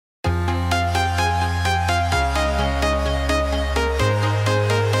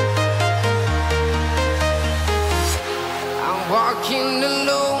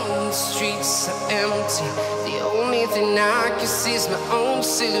notice my own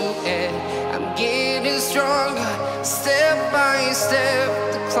silhouette. I'm getting stronger, step by step.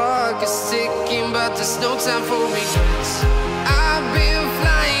 The clock is ticking, but there's no time for regrets. I've been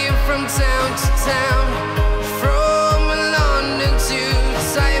flying from town to town, from London to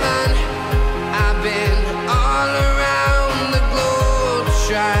Taiwan. I've been all around the globe,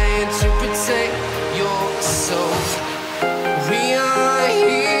 trying to protect your soul. We are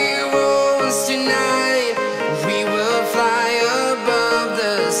heroes tonight. We will fly above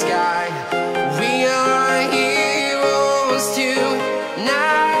the sky. We are heroes tonight.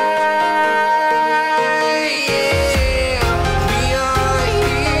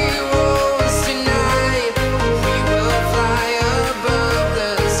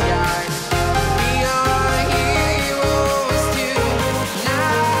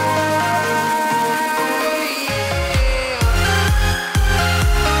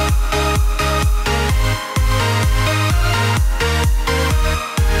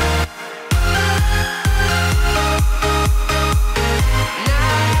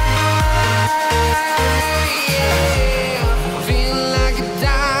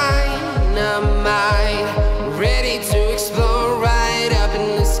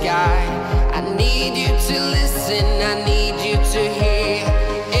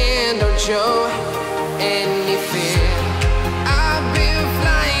 Show any fear. I've been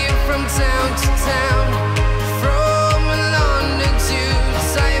flying from town to town, from London to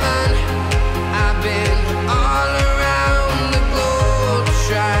Taiwan. I've been all around the globe,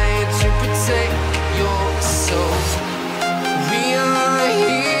 trying to protect your soul. We are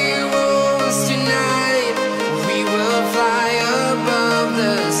heroes tonight. We will fly above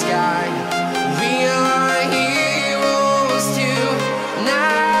the sky. We are heroes tonight.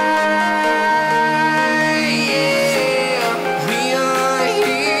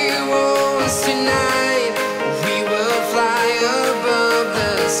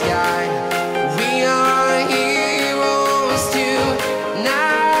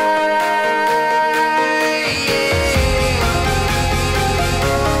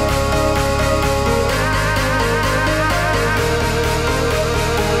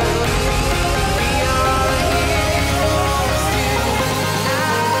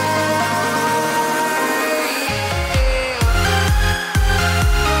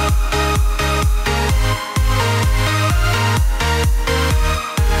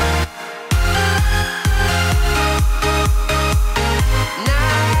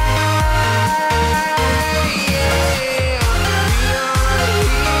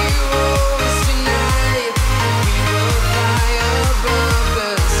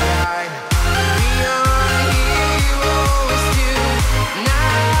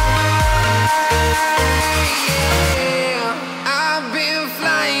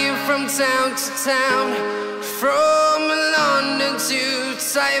 Town to town, from London to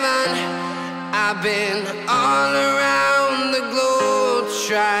Taiwan. I've been all around the globe,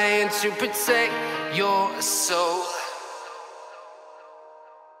 trying to protect your soul.